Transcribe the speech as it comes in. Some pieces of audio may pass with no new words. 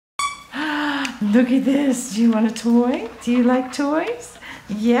Look at this. Do you want a toy? Do you like toys?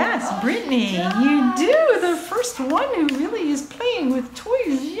 Yes, Brittney, you do. The first one who really is playing with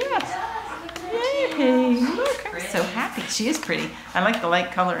toys. Yes. Yay. Look, I'm so happy. She is pretty. I like the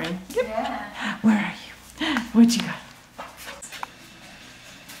light coloring. Yep. Where are you? What you got?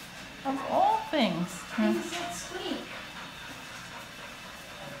 Of all things. Isn't it sweet?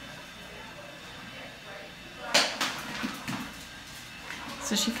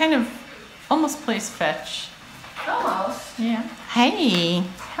 So she kind of almost plays fetch. Almost. Yeah. Hey,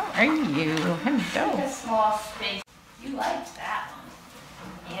 how are you? Hello. Like a small space. You liked that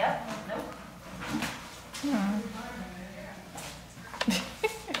one. Yep. Nope.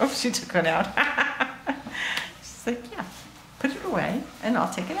 Oh, she took it out. She's like, yeah, put it away and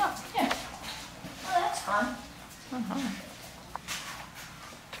I'll take it out. Yeah. Well, that's fun.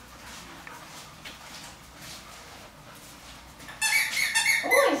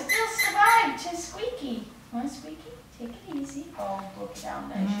 Oh, it still survived. Just squeaky. Want a squeaky? Take it easy. Oh, look at how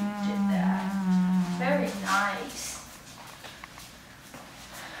nice you did that. Very nice.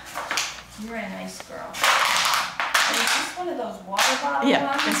 You're a nice girl. Is this one of those water bottles?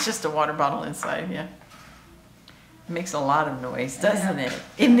 Yeah, it's just a water bottle inside, yeah. It makes a lot of noise, doesn't it?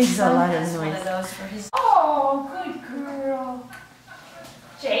 It makes a lot of One of noise. those for his. Oh, good girl.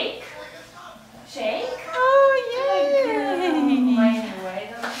 Shake. Shake. Oh, Good girl. yay. Mind your way,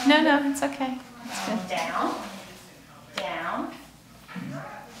 though. No, it's okay. It's good. Down. Down.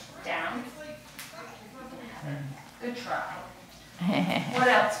 Down. Good try. What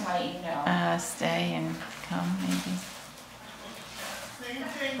else might you know? Stay and come, maybe.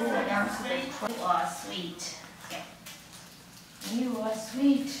 Ooh, now it's a big you are sweet. You are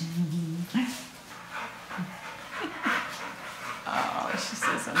sweet. Oh, she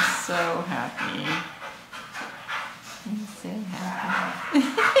says, I'm so happy. I'm so happy.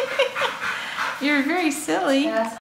 You're very silly. That's